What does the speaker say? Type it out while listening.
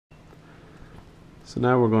So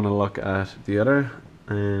now we're going to look at the other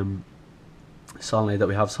solenoid that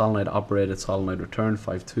we have, solenoid operated solenoid return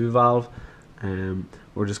 5-2 valve.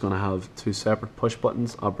 We're just going to have two separate push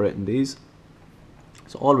buttons operating these.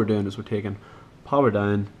 So all we're doing is we're taking power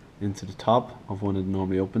down into the top of one of the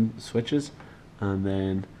normally open switches, and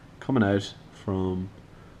then coming out from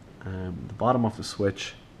the bottom of the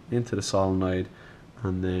switch into the solenoid,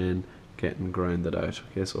 and then getting grounded out.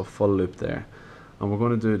 Okay, so a full loop there. And we're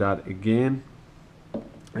going to do that again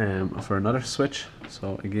for another switch.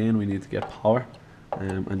 So again, we need to get power,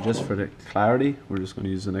 and just for the clarity, we're just going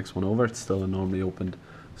to use the next one over. It's still a normally opened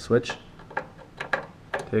switch.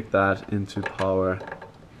 Take that into power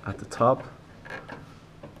at the top,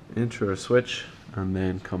 into our switch, and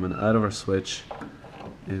then coming out of our switch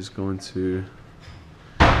is going to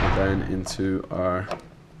go down into our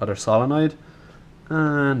other solenoid,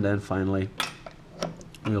 and then finally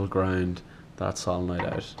we'll ground that solenoid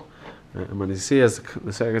out. And when you see, as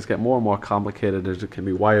the circuits get more and more complicated, there can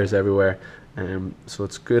be wires everywhere, so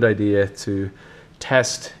it's a good idea to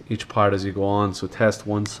test each part as you go on. So test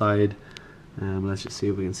one side, let's just see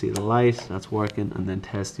if we can see the light, that's working, and then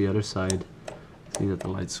test the other side, see that the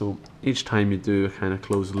light. So each time you do a kind of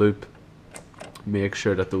closed loop, make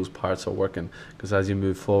sure that those parts are working, because as you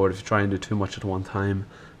move forward, if you try and do too much at one time,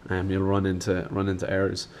 you'll run into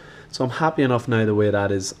errors. So I'm happy enough now the way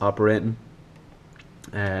that is operating.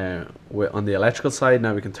 On the electrical side,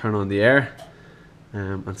 now we can turn on the air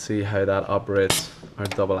and see how that operates our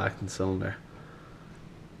double acting cylinder.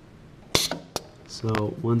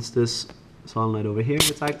 So once this solenoid over here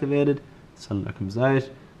gets activated, the cylinder comes out,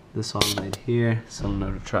 this solenoid here,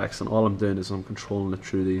 cylinder retracts, and all I'm doing is I'm controlling it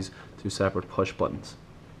through these two separate push buttons.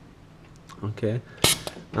 Okay,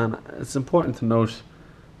 and it's important to note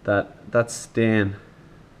that that's staying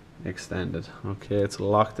extended. Okay, it's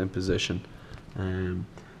locked in position.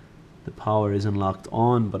 The power isn't locked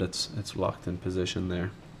on, but it's locked in position there.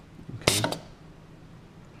 Okay.